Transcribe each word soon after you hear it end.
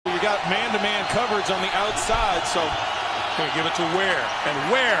got man-to-man coverage on the outside, so going to give it to Ware,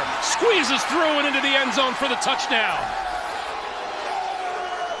 and Ware squeezes through and into the end zone for the touchdown.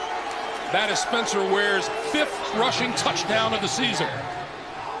 That is Spencer Ware's 5th rushing touchdown of the season.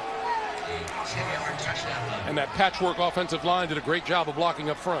 And that patchwork offensive line did a great job of blocking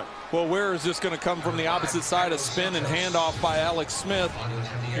up front. Well, Ware is just going to come from the opposite side, a spin and handoff by Alex Smith.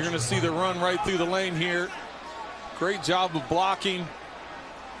 You're going to see the run right through the lane here. Great job of blocking.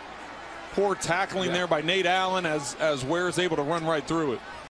 Poor tackling there by Nate Allen as Ware is able to run right through it.